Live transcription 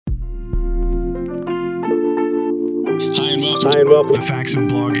Hi, and welcome to Facts and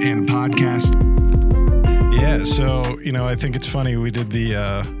Blog and Podcast. Yeah, so, I think it's funny. We did we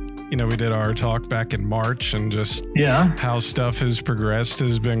did our talk back in March, and just how stuff has progressed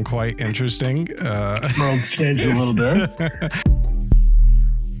has been quite interesting. World's changed a little bit.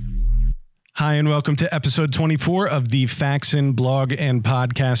 Hi, and welcome to episode 24 of the Facts and Blog and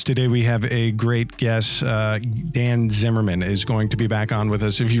Podcast. Today we have a great guest. Dan Zimmerman is going to be back on with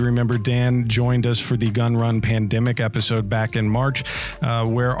us. If you remember, Dan joined us for the Gun Run Pandemic episode back in March,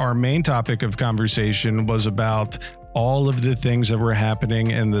 where our main topic of conversation was about all of the things that were happening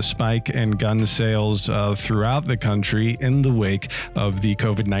in the spike in gun sales throughout the country in the wake of the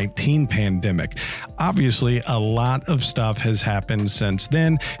COVID-19 pandemic. Obviously, a lot of stuff has happened since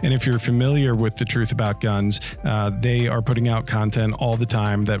then. And if you're familiar with The Truth About Guns, they are putting out content all the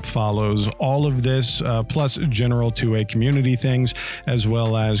time that follows all of this, plus general 2A community things, as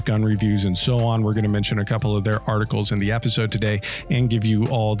well as gun reviews and so on. We're going to mention a couple of their articles in the episode today and give you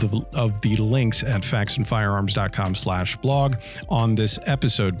all of the links at factsandfirearms.com/blog on this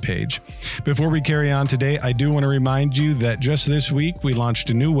episode page. Before we carry on today, I do want to remind you that just this week, we launched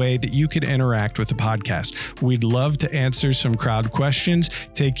a new way that you could interact with the podcast. We'd love to answer some crowd questions,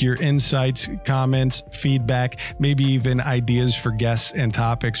 take your insights, comments, feedback, maybe even ideas for guests and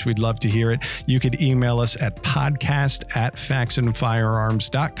topics. We'd love to hear it. You could email us at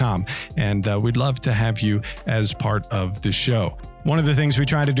podcast@factsandfirearms.com, and we'd love to have you as part of the show. One of the things we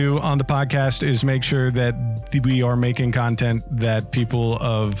try to do on the podcast is make sure that we are making content that people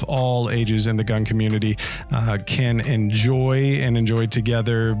of all ages in the gun community can enjoy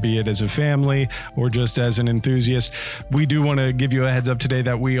together, be it as a family or just as an enthusiast. We do want to give you a heads up today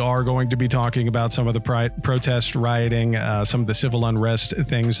that we are going to be talking about some of the protest rioting, some of the civil unrest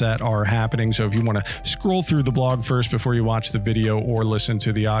things that are happening. So if you want to scroll through the blog first before you watch the video or listen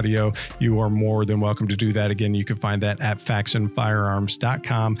to the audio, you are more than welcome to do that. Again, you can find that at factsandfirearms.com/blog.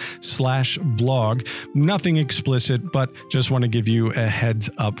 Nothing explicit, but just want to give you a heads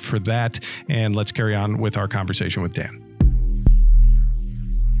up for that. And let's carry on with our conversation with Dan.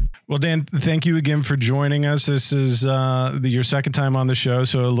 Well, Dan, thank you again for joining us. This is your second time on the show,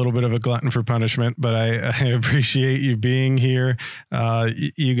 so a little bit of a glutton for punishment, but I appreciate you being here.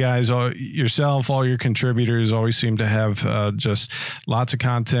 You guys, yourself, all your contributors always seem to have just lots of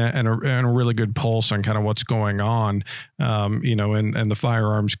content and a really good pulse on kind of what's going on, in the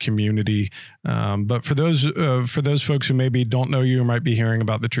firearms community. But for those folks who maybe don't know you or might be hearing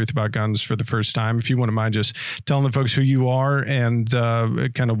about The Truth About Guns for the first time, if you wouldn't mind just telling the folks who you are and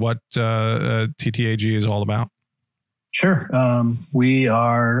kind of what TTAG is all about. Sure. We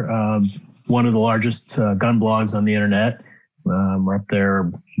are one of the largest gun blogs on the internet. We're up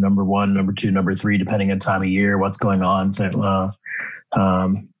there, number 1, number 2, number 3, depending on time of year, what's going on. So,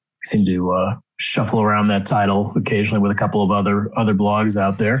 seem to shuffle around that title occasionally with a couple of other blogs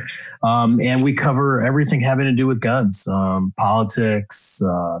out there. And we cover everything having to do with guns, politics,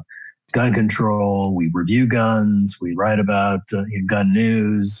 gun control. We review guns. We write about gun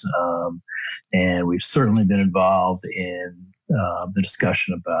news. And we've certainly been involved in the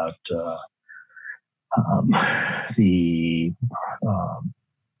discussion about the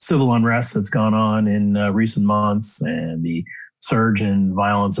civil unrest that's gone on in recent months and the surge in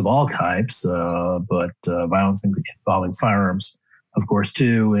violence of all types, but violence involving firearms, of course,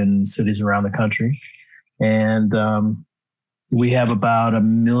 too, in cities around the country. And we have about 1.5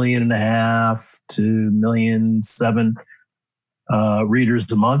 million to 1.7 million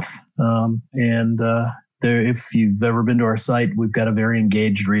readers a month. If you've ever been to our site, we've got a very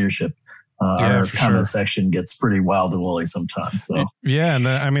engaged readership. Our comment section gets pretty wild and woolly sometimes. So yeah, and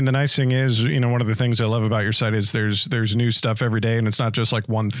the nice thing is, one of the things I love about your site is there's new stuff every day, and it's not just like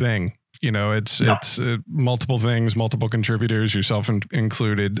one thing. It's multiple things, multiple contributors, yourself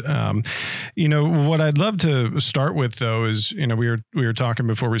included. What I'd love to start with, though, is, we were talking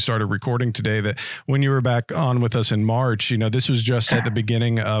before we started recording today that when you were back on with us in March, this was just at the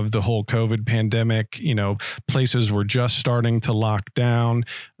beginning of the whole COVID pandemic. Places were just starting to lock down.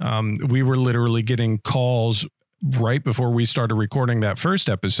 We were literally getting calls right before we started recording that first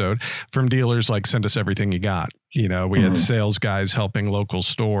episode from dealers like, send us everything you got. We had sales guys helping local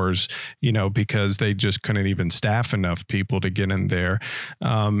stores, because they just couldn't even staff enough people to get in there.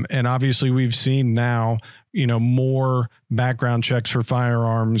 And obviously we've seen now, more background checks for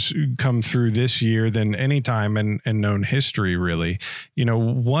firearms come through this year than any time in known history, really.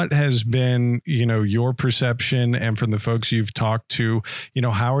 What has been, your perception, and from the folks you've talked to,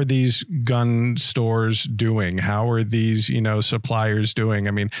 how are these gun stores doing? How are these, suppliers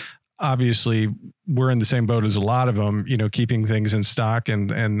doing? obviously we're in the same boat as a lot of them, keeping things in stock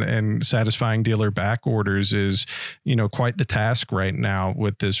and satisfying dealer back orders is, quite the task right now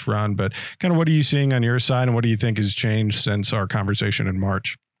with this run. But kind of what are you seeing on your side, and what do you think has changed since our conversation in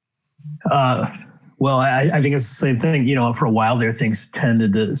March? Well, I think it's the same thing. For a while there, things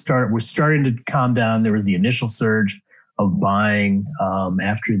tended to we're starting to calm down. There was the initial surge of buying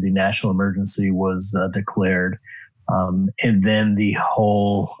after the national emergency was declared. And then the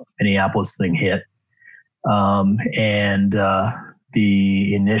whole Minneapolis thing hit. And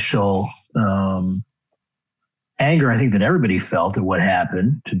the initial anger, I think, that everybody felt at what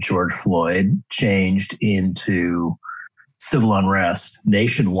happened to George Floyd changed into civil unrest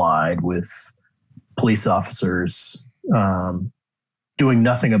nationwide, with police officers doing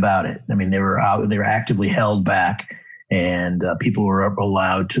nothing about it. I mean, they were actively held back, and people were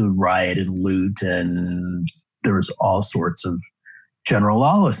allowed to riot and loot, and there was all sorts of general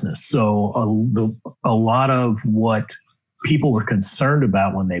lawlessness. So a lot of what people were concerned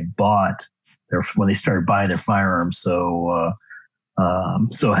about when they started buying their firearms so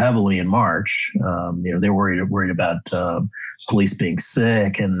heavily in March, they're worried about police being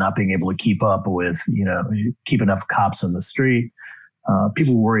sick and not being able to keep up with, keep enough cops on the street.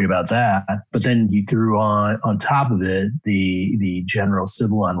 People were worried about that, but then you threw on top of it the general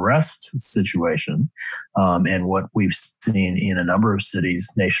civil unrest situation, and what we've seen in a number of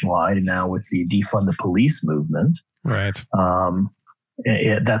cities nationwide, and now with the defund the police movement, right?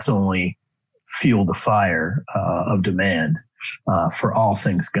 That's only fueled the fire of demand for all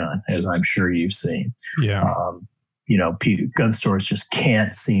things gun, as I'm sure you've seen. Yeah. Gun stores just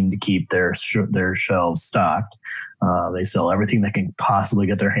can't seem to keep their shelves stocked. They sell everything they can possibly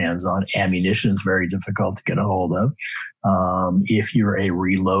get their hands on. Ammunition is very difficult to get a hold of. If you're a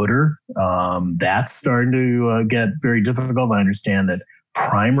reloader, that's starting to get very difficult. I understand that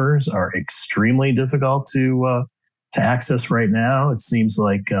primers are extremely difficult to access right now. It seems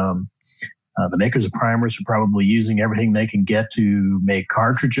like the makers of primers are probably using everything they can get to make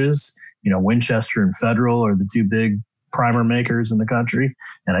cartridges. Winchester and Federal are the two big primer makers in the country.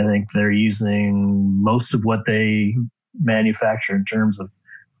 And I think they're using most of what they manufacture in terms of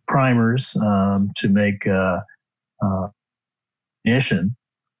primers to make ammunition.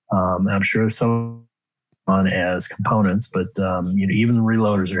 I'm sure some on as components, but even the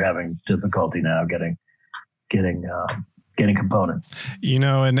reloaders are having difficulty now getting components.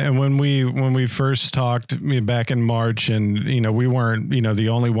 And when we first talked back in March, and we weren't the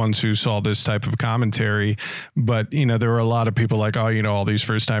only ones who saw this type of commentary, but there were a lot of people like, all these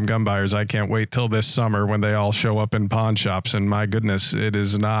first time gun buyers, I can't wait till this summer when they all show up in pawn shops. And my goodness, it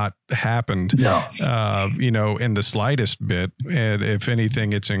has not happened. No. In the slightest bit. And if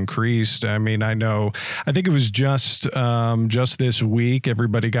anything, it's increased. I mean, I think it was just this week,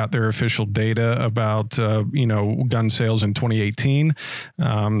 everybody got their official data about gun sales in 2018.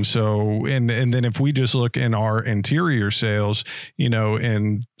 And then if we just look in our interior sales,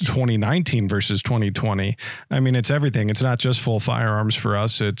 in 2019 versus 2020, I mean, it's everything. It's not just full firearms for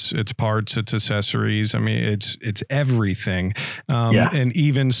us. It's parts, it's accessories. I mean, it's everything. And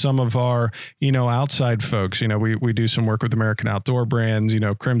even some of our, outside folks, we do some work with American Outdoor Brands,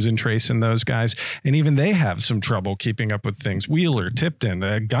 Crimson Trace and those guys, and even they have some trouble keeping up with things. Wheeler,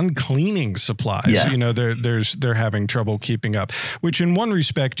 Tipton, gun cleaning supplies, yes. They're having trouble keeping up, which in one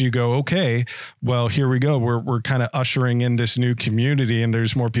respect you go, okay, well, here we go. We're kind of ushering in this new community and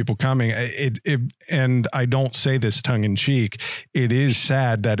there's more people coming. And I don't say this tongue in cheek. It is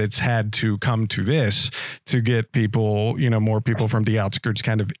sad that it's had to come to this to get people, more people from the outskirts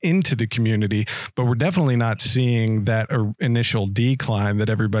kind of into the community, but we're definitely not seeing that initial decline that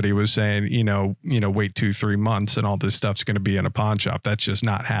everybody was saying, wait 2-3 months and all this stuff's going to be in a pawn shop. That's just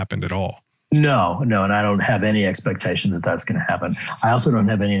not happened at all. No, and I don't have any expectation that that's going to happen. I also don't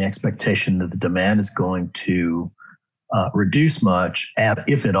have any expectation that the demand is going to reduce much,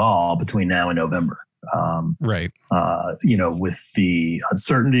 if at all, between now and November. Right. With the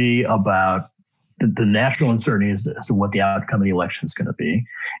uncertainty about the national uncertainty as to what the outcome of the election is going to be,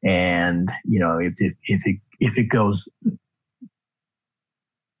 and if it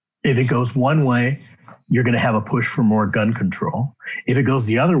goes one way, you're going to have a push for more gun control. If it goes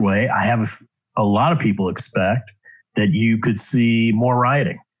the other way, I have a lot of people expect that you could see more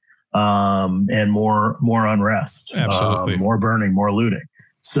rioting and more unrest, absolutely, more burning, more looting.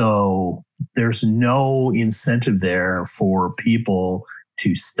 So there's no incentive there for people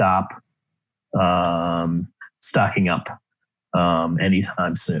to stop stocking up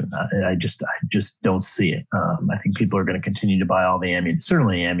anytime soon. I just don't see it. I think people are going to continue to buy all the ammunition.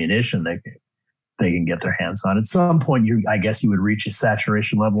 Certainly ammunition. they can get their hands on. At some point, I guess you would reach a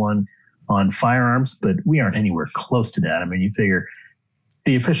saturation level on firearms, but we aren't anywhere close to that. I mean, you figure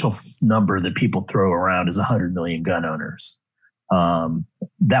the official number that people throw around is 100 million gun owners.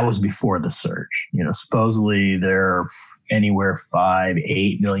 That was before the surge. Supposedly there are anywhere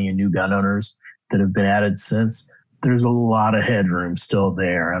 5-8 million new gun owners that have been added since. There's a lot of headroom still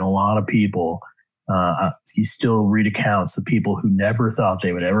there, and a lot of people. You still read accounts of people who never thought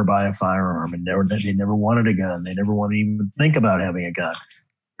they would ever buy a firearm, and they never wanted a gun. They never wanted to even think about having a gun.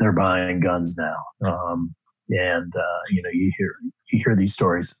 They're buying guns now, you hear these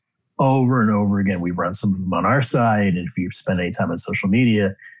stories over and over again. We've run some of them on our site, and if you spend any time on social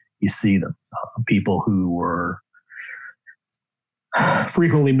media, you see them. People who were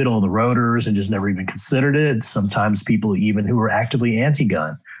frequently middle of the roaders and just never even considered it. Sometimes people even who are actively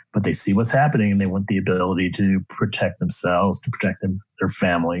anti-gun, but they see what's happening and they want the ability to protect themselves, to protect their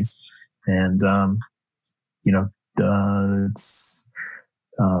families. And,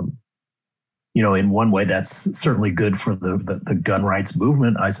 in one way, that's certainly good for the gun rights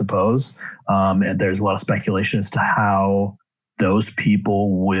movement, I suppose. And there's a lot of speculation as to how those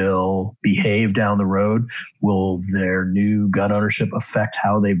people will behave down the road. Will their new gun ownership affect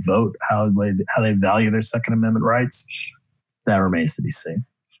how they vote, how they value their Second Amendment rights? That remains to be seen.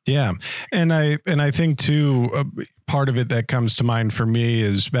 Yeah. And I think too, part of it that comes to mind for me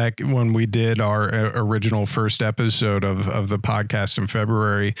is back when we did our original first episode of the podcast in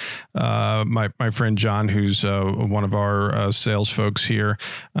February, my friend John, who's one of our sales folks here,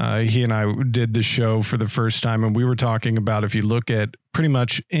 he and I did the show for the first time, and we were talking about, if you look at pretty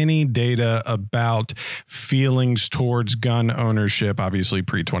much any data about feelings towards gun ownership, obviously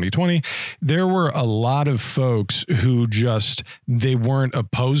pre-2020, there were a lot of folks who they weren't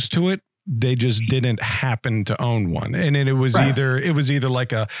opposed to it. They just didn't happen to own one. And it was right. either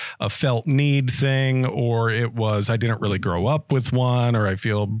like a felt need thing, or it was, I didn't really grow up with one, or I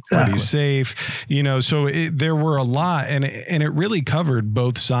feel pretty safe, so there were a lot, and it really covered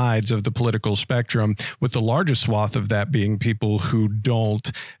both sides of the political spectrum, with the largest swath of that being people who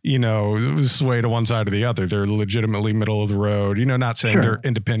don't, sway to one side or the other. They're legitimately middle of the road, not saying they're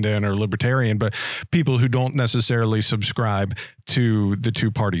independent or libertarian, but people who don't necessarily subscribe to the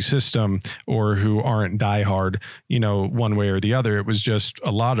two-party system, or who aren't diehard, one way or the other. It was just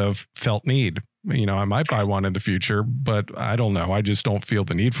a lot of felt need. I might buy one in the future, but I don't know. I just don't feel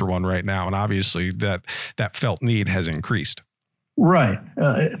the need for one right now. And obviously that felt need has increased. Right.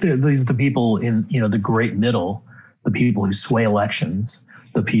 These are the people in, the great middle, the people who sway elections,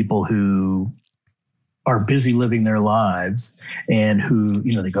 the people who are busy living their lives, and who,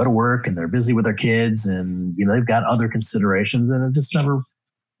 they go to work and they're busy with their kids, and, they've got other considerations, and it just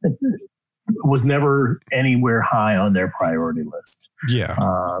was never anywhere high on their priority list. Yeah.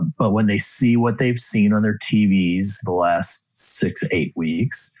 But when they see what they've seen on their TVs the last 6-8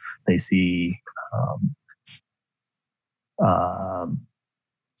 weeks, they see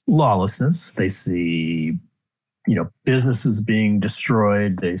lawlessness. They see, businesses being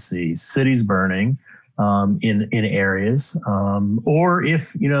destroyed. They see cities burning in areas. Or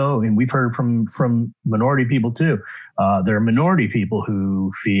if, and we've heard from minority people too, there are minority people who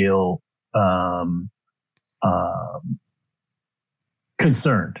feel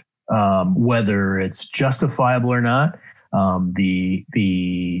concerned, whether it's justifiable or not.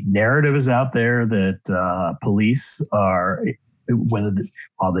 The narrative is out there that police are, while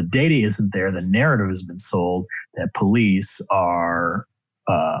the data isn't there, the narrative has been sold that police are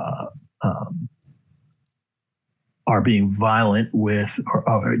being violent with,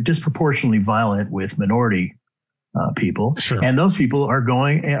 or disproportionately violent with minority people. Sure. And those people are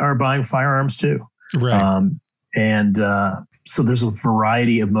buying firearms too. Right. So there's a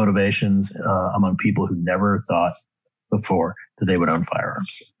variety of motivations among people who never thought before that they would own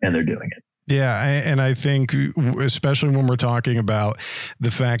firearms, and they're doing it. Yeah. And I think, especially when we're talking about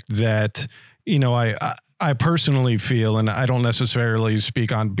the fact that, I personally feel, and I don't necessarily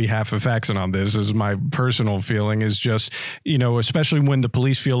speak on behalf of Faxon on this, is my personal feeling, is just, especially when the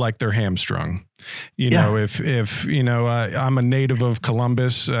police feel like they're hamstrung. If I'm a native of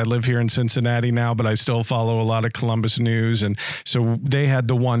Columbus, I live here in Cincinnati now, but I still follow a lot of Columbus news. And so they had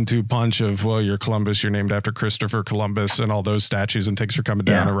the 1-2 punch of, well, you're Columbus, you're named after Christopher Columbus, and all those statues and things are coming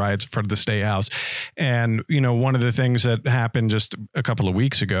down and riots in front of the State House. And, one of the things that happened just a couple of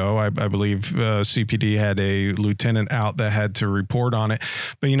weeks ago, I believe CPD had a lieutenant out that had to report on it.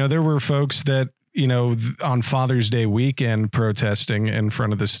 But, there were folks that, on Father's Day weekend protesting in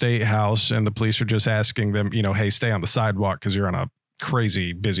front of the State House, and the police are just asking them, hey, stay on the sidewalk because you're on a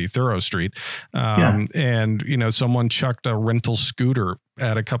crazy busy thorough street. And, someone chucked a rental scooter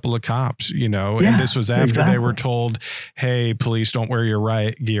at a couple of cops, and this was after exactly. they were told, hey, police, don't wear your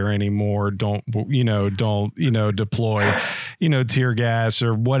riot gear anymore. Don't deploy, tear gas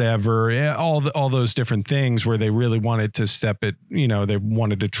or whatever, all those different things where they really wanted to step it, they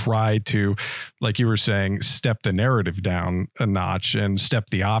wanted to try to, like you were saying, step the narrative down a notch and step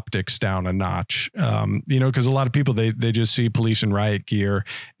the optics down a notch. Because a lot of people, they just see police in riot gear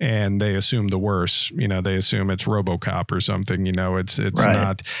and they assume the worst, they assume it's RoboCop or something, it's right.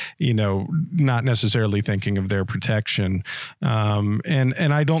 not, not necessarily thinking of their protection.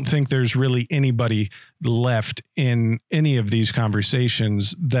 And I don't think there's really anybody left in any of these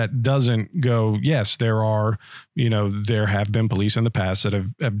conversations that doesn't go, yes, there have been police in the past that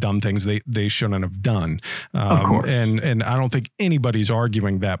have done things they shouldn't have done. Of course. And I don't think anybody's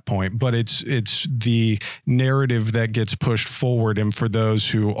arguing that point, but it's the narrative that gets pushed forward. And for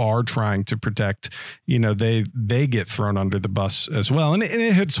those who are trying to protect, they get thrown under the bus as well. And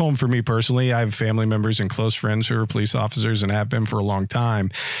it hits home for me personally. I have family members and close friends who are police officers and have been for a long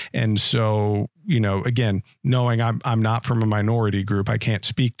time. And so, again, knowing I'm not from a minority group, I can't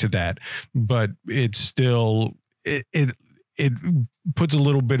speak to that, but it's still, it puts a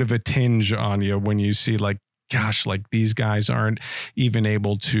little bit of a tinge on you when you see like, gosh, like these guys aren't even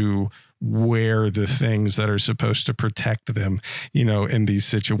able to wear the things that are supposed to protect them, in these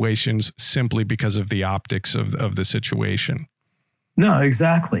situations simply because of the optics of the situation. No,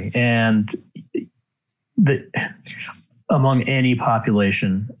 exactly. And among any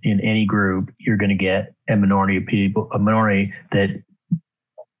population in any group, you're going to get a minority of people, a minority that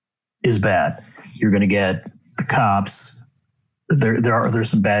is bad. You're going to get the cops. There's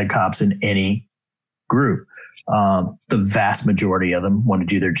some bad cops in any group. The vast majority of them want to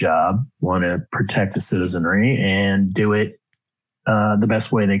do their job, want to protect the citizenry, and do it the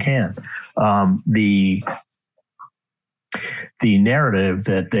best way they can. The narrative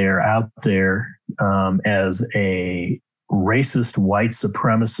that they're out there as a racist white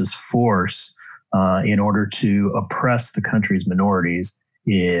supremacist force in order to oppress the country's minorities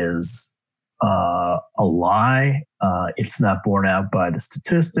is a lie. It's not borne out by the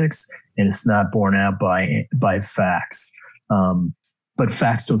statistics, and it's not borne out by facts. But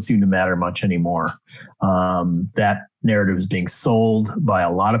facts don't seem to matter much anymore. That narrative is being sold by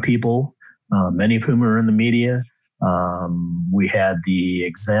a lot of people, many of whom are in the media. We had the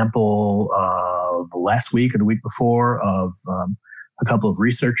example last week or the week before of a couple of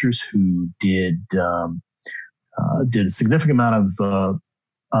researchers who did a significant amount of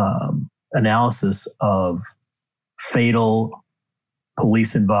analysis of fatal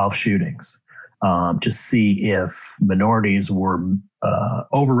police-involved shootings to see if minorities were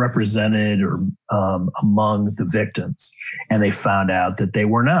overrepresented or among the victims. And they found out that they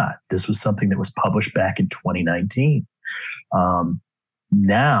were not. This was something that was published back in 2019.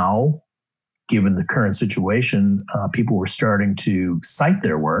 Now, given the current situation, people were starting to cite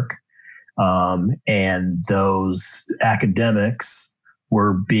their work, and those academics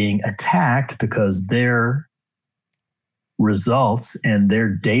were being attacked because their results and their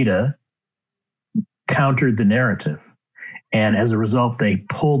data countered the narrative. And as a result, they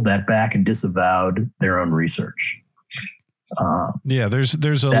pulled that back and disavowed their own research. There's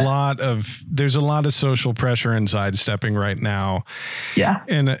a lot of social pressure and sidestepping right now. Yeah.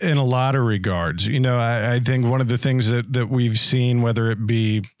 In a lot of regards, I think one of the things that we've seen, whether it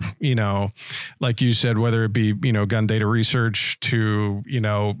be, like you said, whether it be, gun data research to,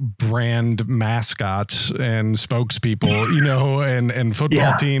 brand mascots and spokespeople, and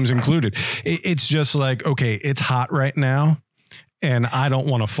football teams included. It's just like, okay, it's hot right now and I don't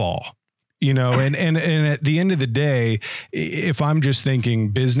want to fall. And at the end of the day, if I'm just thinking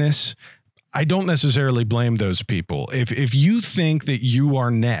business, I don't necessarily blame those people. If you think that you are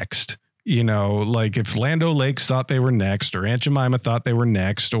next, like if Land O'Lakes thought they were next, or Aunt Jemima thought they were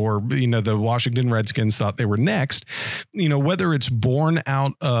next, or, the Washington Redskins thought they were next, whether it's born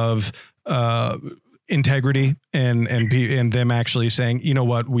out of integrity and them actually saying, you know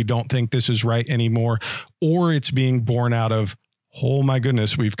what, we don't think this is right anymore, or it's being born out of, oh my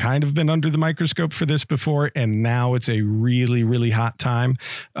goodness, we've kind of been under the microscope for this before, and now it's a really, really hot time.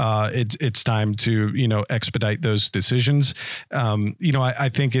 It's time to, expedite those decisions. I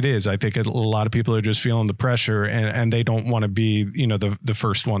think it is. I think a lot of people are just feeling the pressure, and they don't want to be, the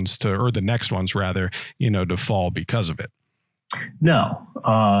first ones to, or the next ones rather, to fall because of it. No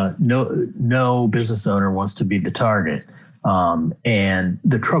business owner wants to be the target. And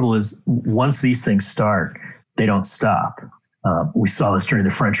the trouble is, once these things start, they don't stop. We saw this during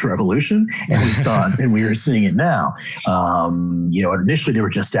the French Revolution, and we saw it, and we are seeing it now. Initially they were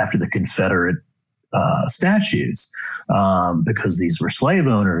just after the Confederate statues because these were slave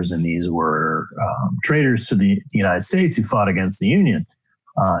owners and these were traitors to the United States who fought against the Union.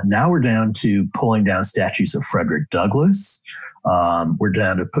 Now we're down to pulling down statues of Frederick Douglass. We're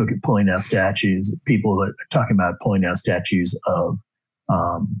down to pulling down statues. People that are talking about pulling down statues of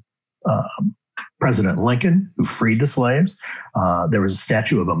President Lincoln, who freed the slaves. There was a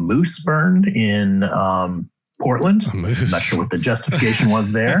statue of a moose burned in Portland. I'm not sure what the justification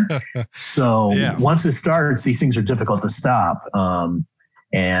was there. So once it starts, these things are difficult to stop.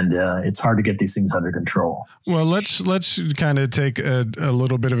 And it's hard to get these things under control. Well, let's kind of take a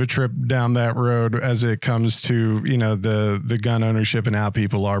little bit of a trip down that road as it comes to, you know, the gun ownership and how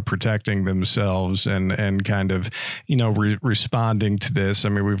people are protecting themselves and kind of, you know, responding to this. I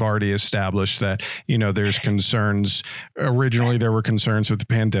mean, we've already established that, you know, there's concerns. Originally, there were concerns with the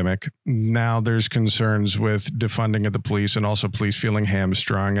pandemic. Now there's concerns with defunding of the police and also police feeling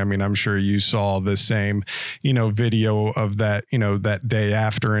hamstrung. I mean, I'm sure you saw the same, you know, video of that, you know, that day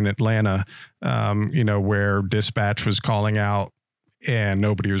after in Atlanta, you know, where dispatch was calling out and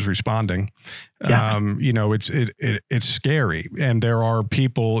nobody was responding. Yeah. You know, it's scary, and there are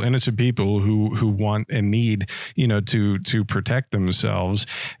people, innocent people who want and need, you know, to protect themselves.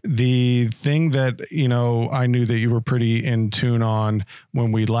 The thing that, you know, I knew that you were pretty in tune on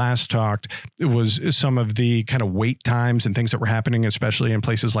when we last talked was some of the kind of wait times and things that were happening, especially in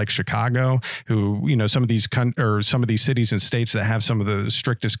places like Chicago, who, you know, some of these cities and states that have some of the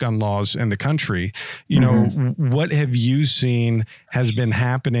strictest gun laws in the country. You know, what have you seen has been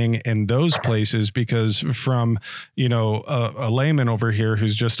happening in those places? Because from, you know, a layman over here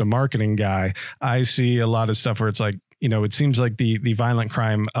who's just a marketing guy, I see a lot of stuff where it's like, you know, it seems like the violent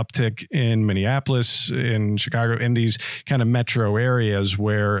crime uptick in Minneapolis, in Chicago, in these kind of metro areas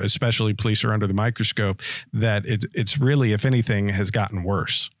where especially police are under the microscope, that it's really, if anything, has gotten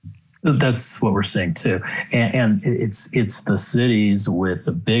worse. That's what we're seeing too. And it's the cities with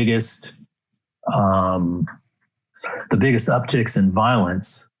the biggest upticks in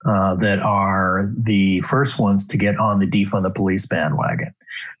violence that are the first ones to get on the defund the police bandwagon.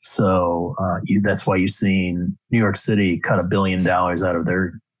 So that's why you've seen New York City cut $1 billion out of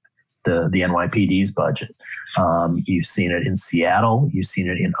the NYPD's budget. You've seen it in Seattle. You've seen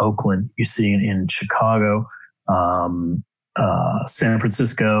it in Oakland. You've seen it in Chicago, San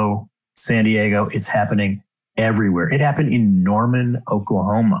Francisco, San Diego. It's happening everywhere. It happened in Norman,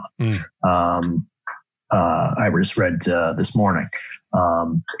 Oklahoma. I just read this morning.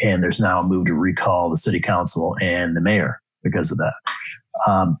 And there's now a move to recall the city council and the mayor because of that.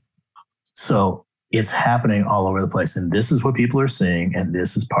 So it's happening all over the place. And this is what people are seeing. And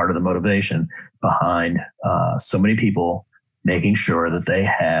this is part of the motivation behind so many people making sure that they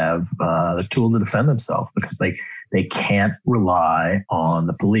have the tool to defend themselves, because they can't rely on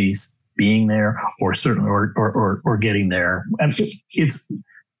the police being there or certainly or getting there. And it's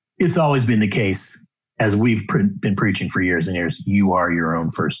always been the case. As we've been preaching for years and years, you are your own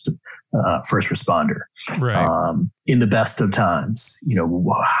first responder. Right. In the best of times, you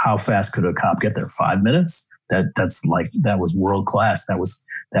know, how fast could a cop get there? 5 minutes. That was world class. That was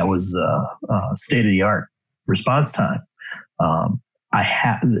state of the art response time. And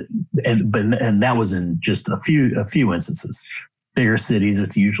that was in just a few instances. Bigger cities,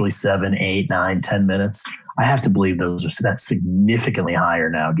 it's usually 7, 8, 9, 10 minutes. I have to believe that's significantly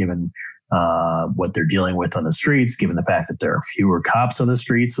higher now, given what they're dealing with on the streets, given the fact that there are fewer cops on the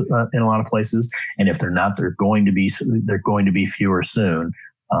streets in a lot of places. And if they're not, they're going to be fewer soon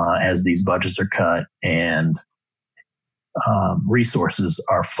as these budgets are cut and resources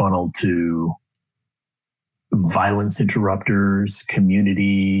are funneled to violence interrupters,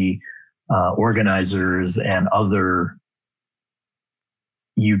 community organizers, and other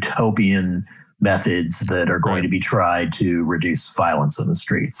utopian methods that are going to be tried to reduce violence on the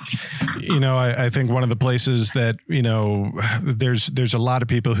streets. You know, I think one of the places that, you know, there's a lot of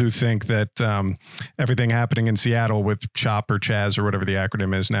people who think that everything happening in Seattle with CHOP or CHAZ or whatever the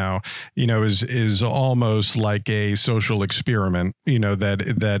acronym is now, you know, is almost like a social experiment, you know, that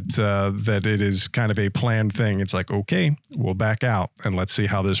it is kind of a planned thing. It's like, okay, we'll back out and let's see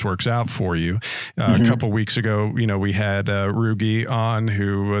how this works out for you. A couple of weeks ago, you know, we had Rugi on,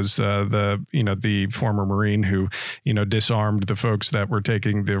 who was the former Marine who, you know, disarmed the folks that were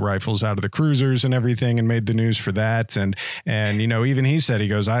taking the rifles out of the cruisers and everything and made the news for that. And, you know, even he said, he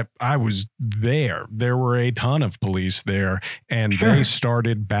goes, I was there. There were a ton of police there and they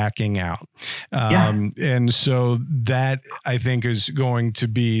started backing out. And so that, I think, is going to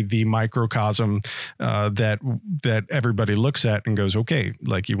be the microcosm that everybody looks at and goes, okay,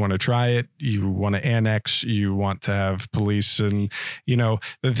 like, you want to try it, you want to annex, you want to have police. And, you know,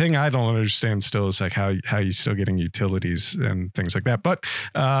 the thing I don't understand everyone still is like, how are you still getting utilities and things like that? But,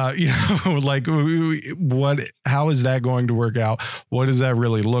 like how is that going to work out? What does that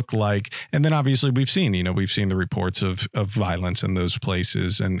really look like? And then obviously we've seen the reports of violence in those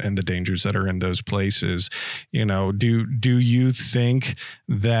places and the dangers that are in those places. Do you think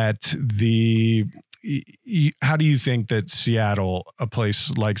that how do you think that Seattle, a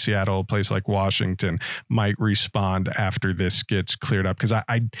place like Washington, might respond after this gets cleared up? Because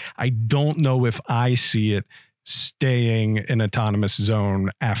I don't know if I see it staying an autonomous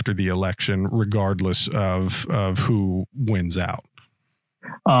zone after the election, regardless of who wins out.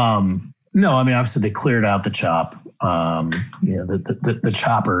 No, I mean, obviously they cleared out the CHOP. The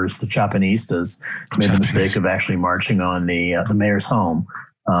choppers, the Chopinistas, made the mistake of actually marching on the mayor's home.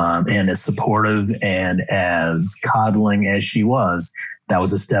 And as supportive and as coddling as she was, that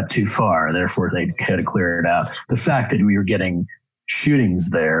was a step too far. Therefore, they had to clear it out. The fact that we were getting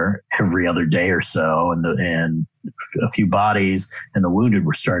shootings there every other day or so, and a few bodies and the wounded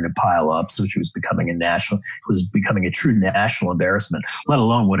were starting to pile up, so it was becoming a true national embarrassment. Let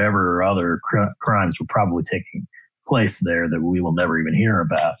alone whatever other crimes were probably taking place there that we will never even hear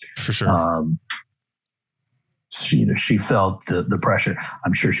about. For sure. She felt the pressure.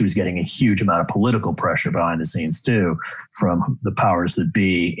 I'm sure she was getting a huge amount of political pressure behind the scenes too from the powers that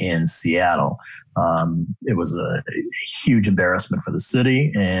be in Seattle. It was a huge embarrassment for the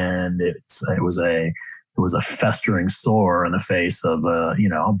city, and it was a festering sore in the face of a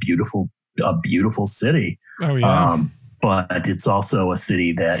beautiful city. Oh yeah. But it's also a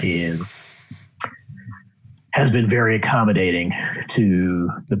city that has been very accommodating to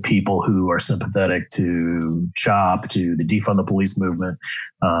the people who are sympathetic to CHOP, to the defund the police movement,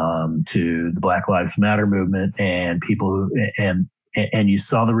 to the Black Lives Matter movement, and people and you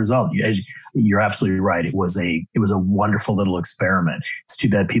saw the result. You're absolutely right. It was a wonderful little experiment. It's too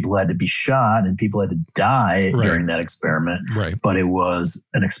bad people had to be shot and people had to die during that experiment. Right. But it was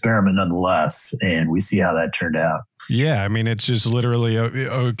an experiment nonetheless, and we see how that turned out. Yeah, I mean, it's just literally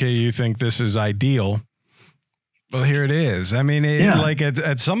okay. You think this is ideal? Well, here it is. I mean, like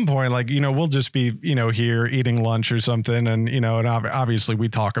at some point, like, we'll just be, here eating lunch or something. And, and obviously we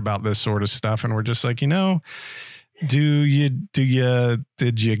talk about this sort of stuff and we're just like, did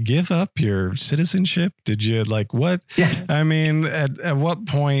you give up your citizenship? Did you like what? Yeah. I mean, at what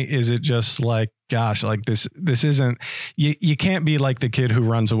point is it just like, gosh, like this isn't, you can't be like the kid who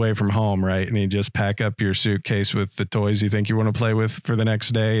runs away from home, right? And you just pack up your suitcase with the toys you think you want to play with for the next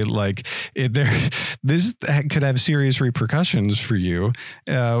day. Like this could have serious repercussions for you,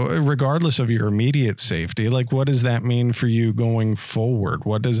 regardless of your immediate safety. Like, what does that mean for you going forward?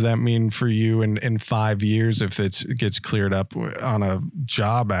 What does that mean for you in 5 years if it gets cleared up on a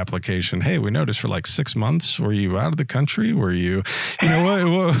job application? Hey, we noticed for like 6 months, were you out of the country? Were you,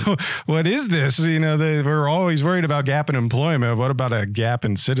 what is this? We're always worried about gap in employment. What about a gap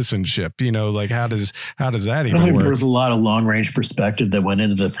in citizenship? Like how does that even work? There was a lot of long range perspective that went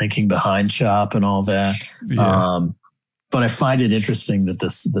into the thinking behind CHOP and all that. Yeah. But I find it interesting that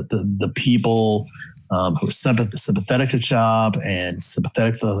the people who are sympathetic to CHOP and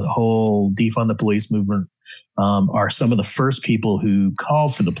sympathetic to the whole defund the police movement are some of the first people who call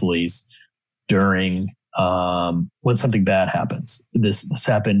for the police during when something bad happens. This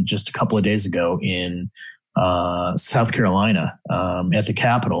happened just a couple of days ago in South Carolina at the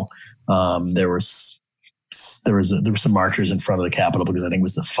Capitol. There were some marchers in front of the Capitol because I think it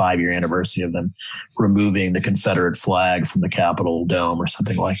was the 5-year anniversary of them removing the Confederate flag from the Capitol dome or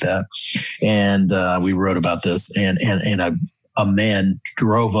something like that. And we wrote about this, and a man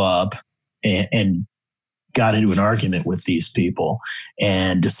drove up and got into an argument with these people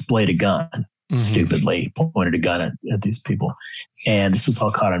and displayed a gun. Stupidly pointed a gun at these people. And this was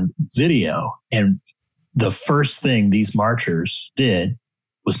all caught on video. And the first thing these marchers did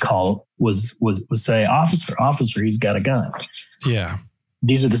was say, officer, he's got a gun. Yeah.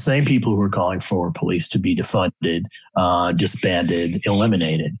 These are the same people who are calling for police to be defunded, disbanded,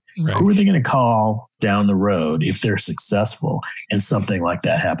 eliminated. Right. Who are they going to call down the road if they're successful and something like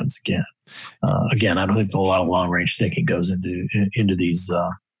that happens again? Again, I don't think a lot of long range thinking goes into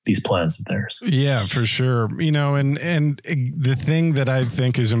these plans of theirs. Yeah, for sure. And the thing that I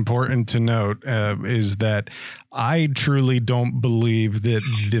think is important to note is that I truly don't believe that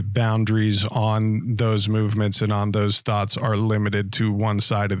the boundaries on those movements and on those thoughts are limited to one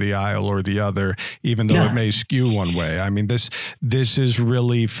side of the aisle or the other, even though it may skew one way. I mean, this has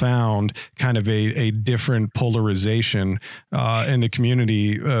really found kind of a different polarization in the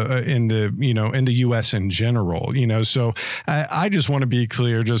community, in the U.S. in general. So I just want to be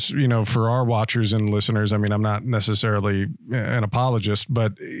clear, just for our watchers and listeners. I mean, I'm not necessarily an apologist,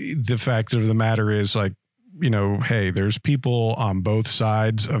 but the fact of the matter is, like, hey, there's people on both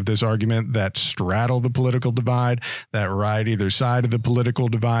sides of this argument that straddle the political divide, that ride either side of the political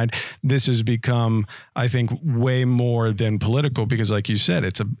divide. This has become, I think, way more than political because, like you said,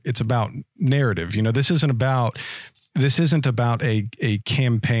 it's about narrative. This isn't about a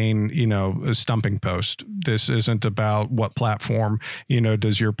campaign, a stumping post. This isn't about what platform,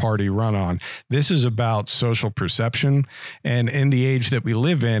 does your party run on. This is about social perception. And in the age that we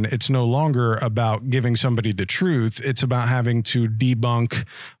live in, it's no longer about giving somebody the truth. It's about having to debunk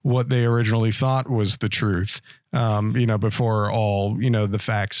what they originally thought was the truth. Before all, the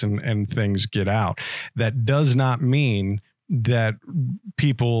facts and things get out. That does not mean that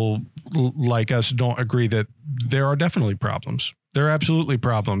people like us don't agree that there are definitely problems. There are absolutely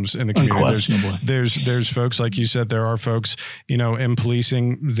problems in the community. Unquestionably. There's folks, like you said, there are folks, in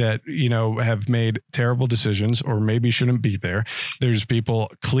policing that, have made terrible decisions or maybe shouldn't be there. There's people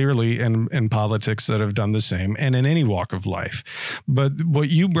clearly in politics that have done the same, and in any walk of life. But what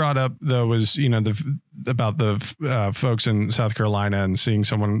you brought up, though, was, about the folks in South Carolina and seeing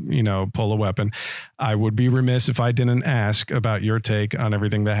someone, pull a weapon. I would be remiss if I didn't ask about your take on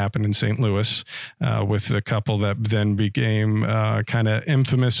everything that happened in St. Louis with the couple that then became kind of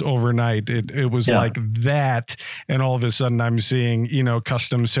infamous overnight. It was like that. And all of a sudden I'm seeing,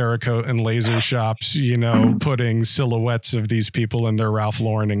 custom Cerakote and laser shops, putting silhouettes of these people in their Ralph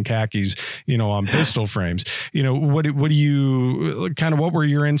Lauren and khakis, on pistol frames. What do you what were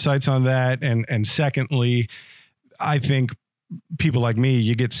your insights on that? And secondly, I think people like me,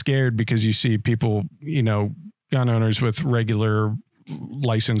 you get scared because you see people, gun owners with regular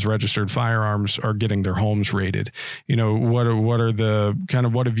licensed registered firearms are getting their homes raided. What are the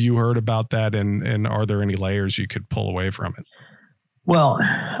what have you heard about that? And are there any layers you could pull away from it? Well,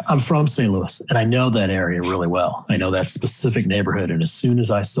 I'm from St. Louis and I know that area really well. I know that specific neighborhood. And as soon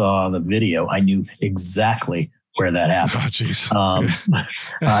as I saw the video, I knew exactly where that happened. Oh, geez.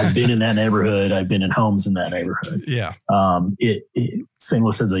 I've been in that neighborhood. I've been in homes in that neighborhood. Yeah. St.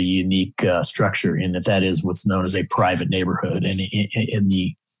 Louis has a unique structure in that is what's known as a private neighborhood. And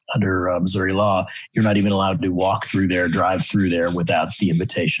under Missouri law, you're not even allowed to walk through there, drive through there without the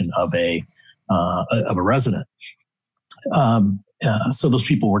invitation of a resident. So those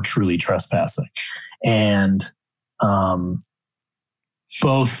people were truly trespassing. And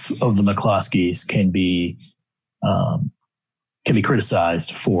both of the McCloskeys can be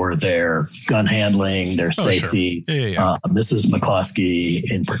criticized for their gun handling, their safety. Sure. Yeah. Mrs. McCloskey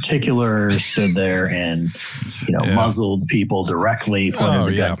in particular stood there and, muzzled people directly,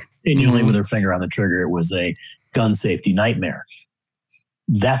 pointed the gun continually with her finger on the trigger. It was a gun safety nightmare.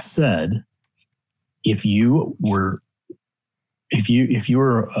 That said, if you were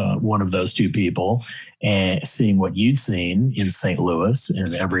one of those two people and seeing what you'd seen in St. Louis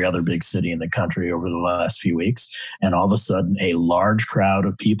and every other big city in the country over the last few weeks, and all of a sudden a large crowd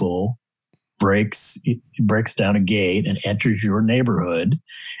of people breaks down a gate and enters your neighborhood,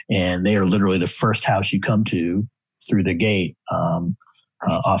 and they are literally the first house you come to through the gate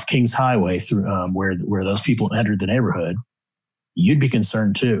off Kings Highway through where those people entered the neighborhood, you'd be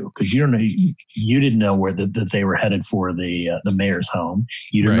concerned too, because you didn't know where that they were headed for the mayor's home.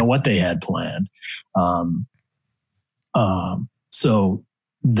 You didn't know what they had planned. So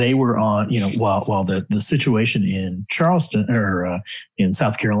they were on, while the situation in Charleston or in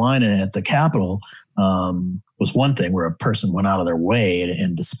South Carolina at the Capitol was one thing, where a person went out of their way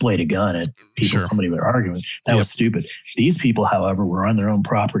and displayed a gun at people. Sure. Somebody were arguing. That was stupid. These people, however, were on their own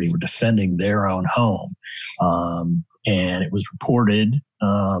property, were defending their own home. And it was reported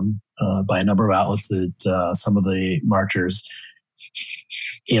by a number of outlets that some of the marchers,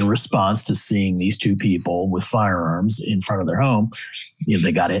 in response to seeing these two people with firearms in front of their home,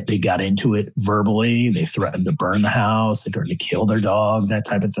 they got into it verbally. They threatened to burn the house. They threatened to kill their dog, that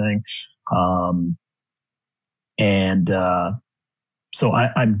type of thing. So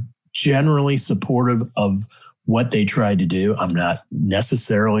I'm generally supportive of what they tried to do. I'm not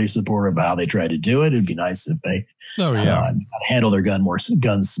necessarily supportive of how they tried to do it. It'd be nice if they handle their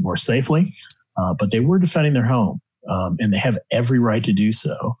guns more safely. But they were defending their home, and they have every right to do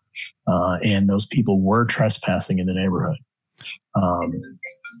so. And those people were trespassing in the neighborhood.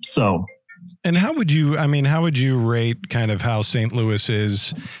 So And how would you rate kind of how St. Louis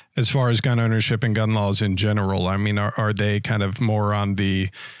is as far as gun ownership and gun laws in general? I mean, are they kind of more on the,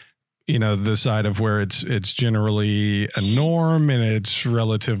 the side of where it's generally a norm and it's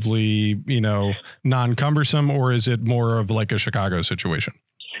relatively, non-cumbersome, or is it more of like a Chicago situation?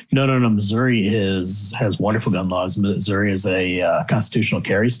 No. Missouri has wonderful gun laws. Missouri is a constitutional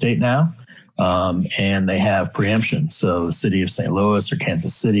carry state now, and they have preemption. So the city of St. Louis or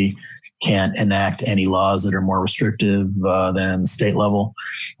Kansas City can't enact any laws that are more restrictive than the state level.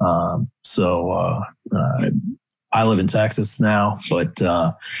 I live in Texas now, but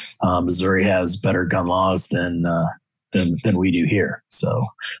Missouri has better gun laws than we do here. So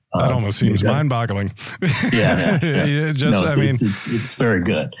that almost seems mind-boggling. Yeah. It's very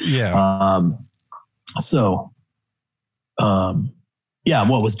good. Yeah.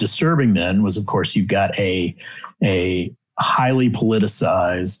 What was disturbing then was, of course, you've got a highly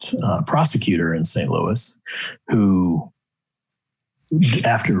politicized prosecutor in St. Louis who,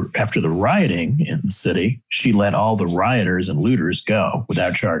 after the rioting in the city, she let all the rioters and looters go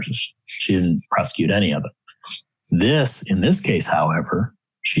without charges. She didn't prosecute any of it. In this case, however,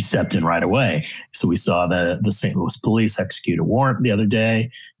 she stepped in right away. So we saw the St. Louis police execute a warrant the other day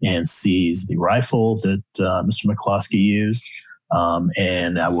and seize the rifle that Mr. McCloskey used.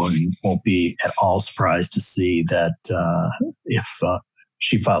 And I won't be at all surprised to see that if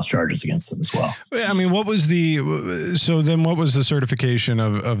she files charges against them as well. I mean, what was the certification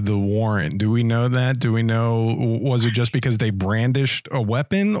of the warrant? Do we know that? Do we know, was it just because they brandished a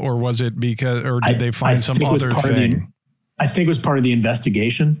weapon, or was it because, or did they find some other thing? I think it was part of the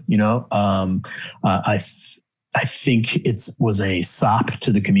investigation. I think it was a sop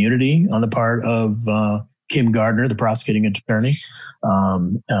to the community on the part of Kim Gardner, the prosecuting attorney.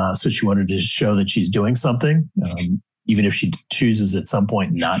 So she wanted to show that she's doing something, even if she chooses at some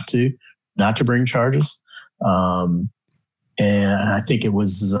point not to bring charges. And I think it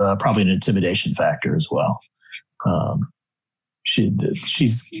was probably an intimidation factor as well.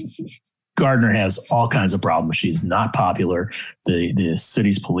 Gardner has all kinds of problems. She's not popular. The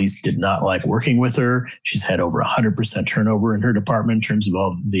city's police did not like working with her. She's had over 100% turnover in her department in terms of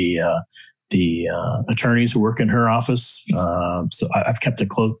all the attorneys who work in her office. So I've kept a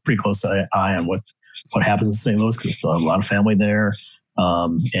pretty close eye on what happens in St. Louis, because I still have a lot of family there.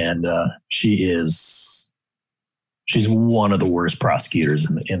 And she's one of the worst prosecutors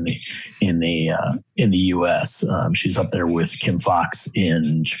in the U.S. She's up there with Kim Foxx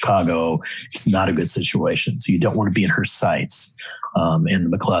in Chicago. It's not a good situation. So you don't want to be in her sights. And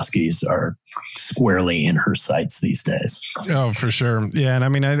the McCloskeys are squarely in her sights these days. Oh, for sure. Yeah. And I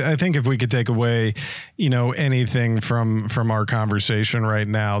mean, I think if we could take away, anything from our conversation right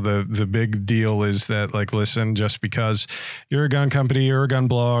now, the big deal is that, like, listen, just because you're a gun company or a gun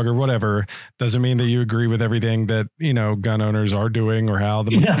blog or whatever, doesn't mean that you agree with everything that, gun owners are doing, or how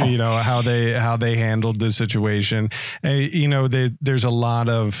how they handled the situation. There's a lot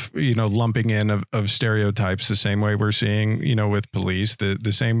of, lumping in of stereotypes, the same way we're seeing, with police,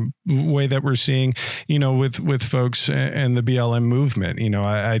 the same way that we're seeing, with folks and the BLM movement.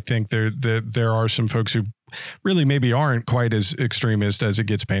 I think there are some folks who really maybe aren't quite as extremist as it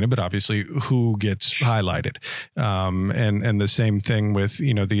gets painted, but obviously who gets highlighted. And the same thing with,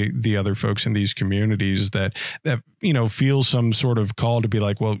 the other folks in these communities that feel some sort of call to be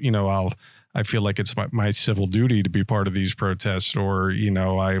like, well, I feel like it's my civil duty to be part of these protests, or,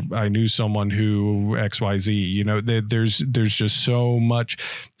 I knew someone who XYZ, there's just so much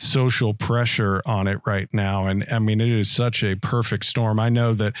social pressure on it right now. And I mean, it is such a perfect storm. I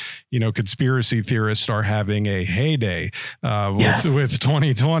know that, conspiracy theorists are having a heyday with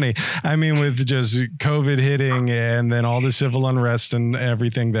 2020. I mean, with just COVID hitting and then all the civil unrest and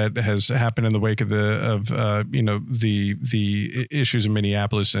everything that has happened in the wake of the issues in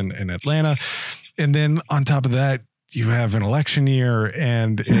Minneapolis and Atlanta. And then on top of that, you have an election year,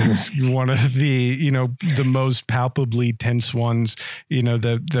 and it's one of the, the most palpably tense ones,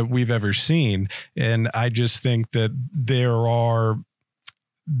 that we've ever seen. And I just think that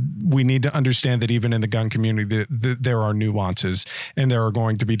we need to understand that even in the gun community, there are nuances, and there are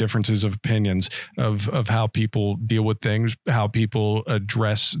going to be differences of opinions of how people deal with things, how people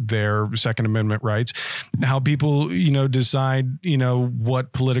address their Second Amendment rights, how people, decide,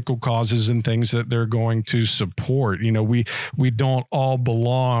 what political causes and things that they're going to support. We don't all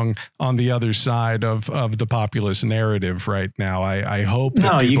belong on the other side of the populist narrative right now. I hope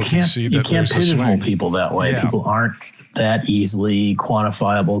that people can see that you can't pigeonhole people that way. Yeah. People aren't that easily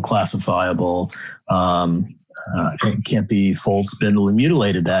quantifiable, classifiable. It can't be fold, spindle, and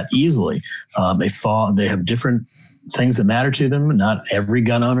mutilated that easily. They have different things that matter to them. Not every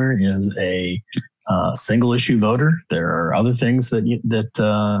gun owner is a single issue voter. There are other things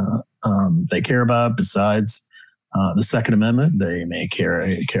that they care about besides the Second Amendment. They may care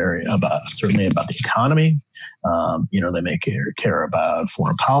about certainly about the economy. They may care about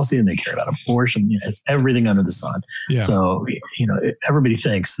foreign policy, and they care about abortion. Everything under the sun. Yeah. So everybody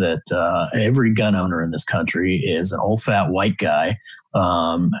thinks that every gun owner in this country is an old fat white guy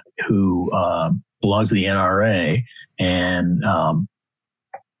who belongs to the NRA and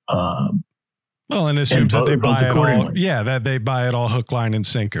and assumes that they buy it all. Yeah, that they buy it all hook, line, and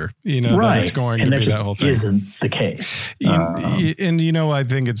sinker. Right. That it's going to be that whole thing. Isn't the case. I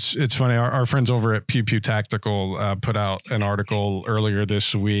think it's funny. Our friends over at Pew Pew Tactical put out an article earlier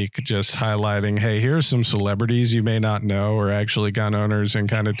this week just highlighting, hey, here's some celebrities you may not know are actually gun owners and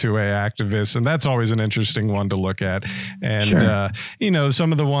kind of 2A activists, and that's always an interesting one to look at. And sure.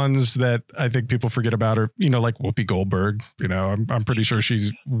 Some of the ones that I think people forget about are like Whoopi Goldberg. I'm pretty sure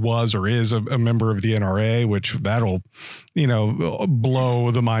she was or is a member of the NRA, which that'll,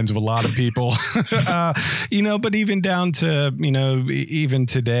 blow the minds of a lot of people, but even down to, even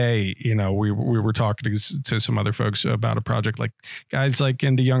today, we were talking to some other folks about a project like guys like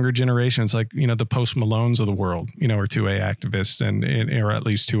in the younger generations, like, the Post Malones of the world, are 2A activists and or at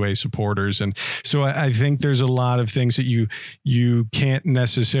least 2A supporters. And so I think there's a lot of things that you can't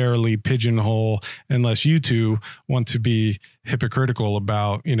necessarily pigeonhole unless you two want to be hypocritical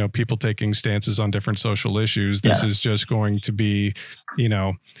about, people taking stances on different social issues. This is just going to be,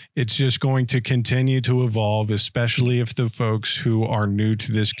 it's just going to continue to evolve, especially if the folks who are new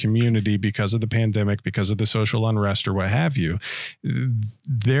to this community because of the pandemic, because of the social unrest or what have you,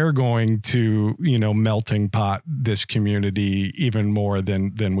 they're going to, melting pot this community even more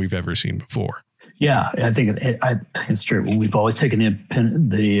than we've ever seen before. Yeah, I think it's true. We've always taken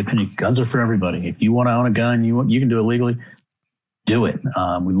the opinion guns are for everybody. If you want to own a gun, you can do it legally. Do it.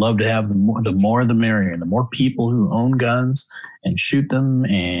 We'd love to have the more the merrier. The more people who own guns and shoot them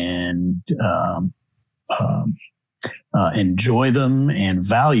and enjoy them and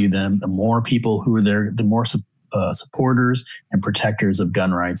value them, the more people who are there, the more supporters and protectors of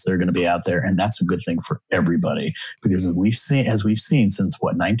gun rights that are going to be out there, and that's a good thing for everybody. Because as we've seen since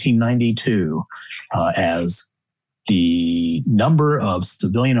 1992, as the number of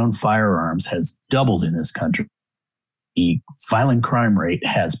civilian-owned firearms has doubled in this country. The violent crime rate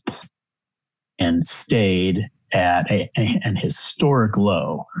has and stayed at an historic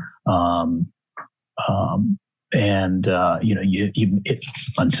low. Until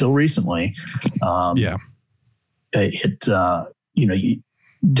recently,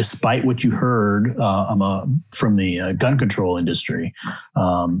 despite what you heard from the gun control industry,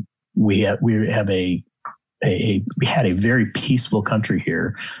 we had a very peaceful country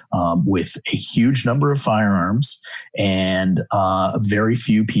here with a huge number of firearms and very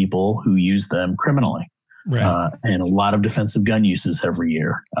few people who use them criminally. Right. And a lot of defensive gun uses every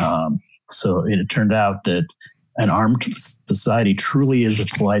year. So it turned out that an armed society truly is a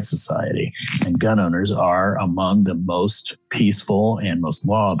polite society, and gun owners are among the most peaceful and most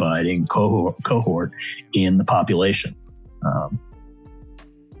law-abiding cohort in the population.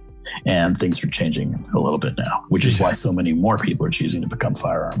 And things are changing a little bit now, which is why so many more people are choosing to become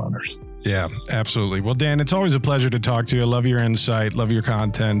firearm owners. Yeah, absolutely. Well, Dan, it's always a pleasure to talk to you. I love your insight, love your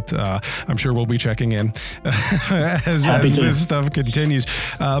content. I'm sure we'll be checking in as this stuff continues.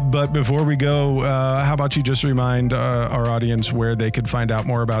 But before we go, how about you just remind our audience where they could find out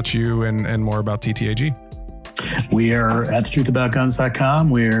more about you and more about TTAG? We are at thetruthaboutguns.com.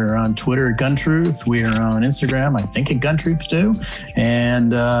 We're on Twitter at GunTruth. We are on Instagram, I think, at GunTruth too,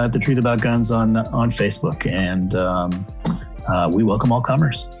 and The Truth About Guns on Facebook. And we welcome all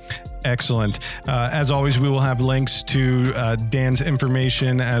comers. Excellent. As always, we will have links to Dan's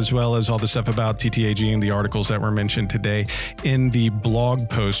information as well as all the stuff about TTAG and the articles that were mentioned today in the blog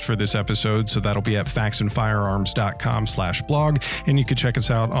post for this episode. So that'll be at faxonfirearms.com/blog. And you can check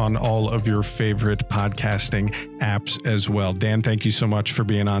us out on all of your favorite podcasting apps as well. Dan, thank you so much for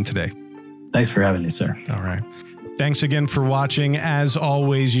being on today. Thanks for having me, sir. All right. Thanks again for watching. As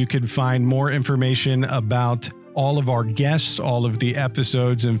always, you can find more information about all of our guests, all of the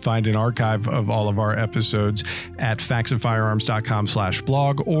episodes, and find an archive of all of our episodes at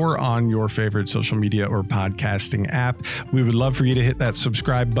faxonfirearms.com/blog or on your favorite social media or podcasting app. We would love for you to hit that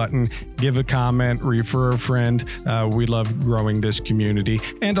subscribe button, give a comment, refer a friend. We love growing this community.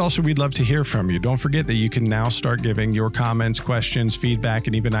 And also, we'd love to hear from you. Don't forget that you can now start giving your comments, questions, feedback,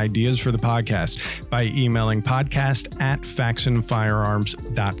 and even ideas for the podcast by emailing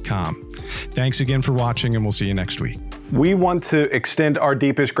podcast@faxonfirearms.com. Thanks again for watching, and we'll see you next week. We want to extend our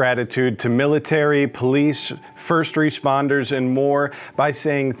deepest gratitude to military, police, first responders, and more by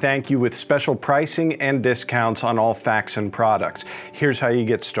saying thank you with special pricing and discounts on all Faxon products. Here's how you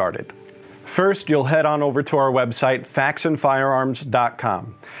get started. First, you'll head on over to our website,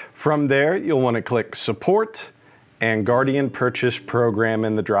 faxonfirearms.com. From there, you'll want to click Support and Guardian Purchase Program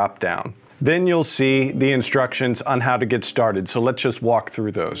in the drop-down. Then you'll see the instructions on how to get started, so let's just walk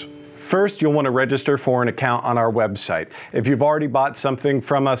through those. First, you'll want to register for an account on our website. If you've already bought something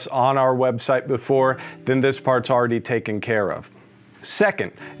from us on our website before, then this part's already taken care of.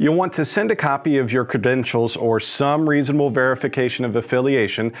 Second, you'll want to send a copy of your credentials or some reasonable verification of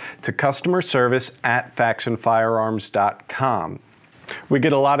affiliation to customer service at faxonfirearms.com. We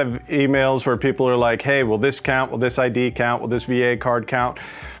get a lot of emails where people are like, hey, will this count? Will this ID count? Will this VA card count?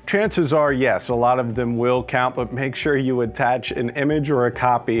 Chances are, yes, a lot of them will count, but make sure you attach an image or a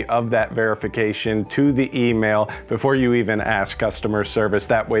copy of that verification to the email before you even ask customer service.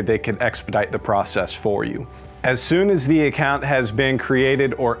 That way they can expedite the process for you. As soon as the account has been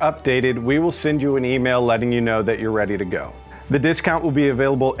created or updated, we will send you an email letting you know that you're ready to go. The discount will be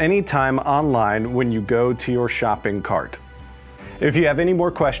available anytime online when you go to your shopping cart. If you have any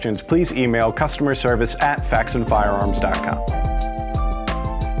more questions, please email customer service at faxonfirearms.com.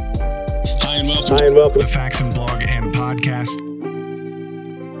 Hi and welcome to the Faxon Blog and Podcast.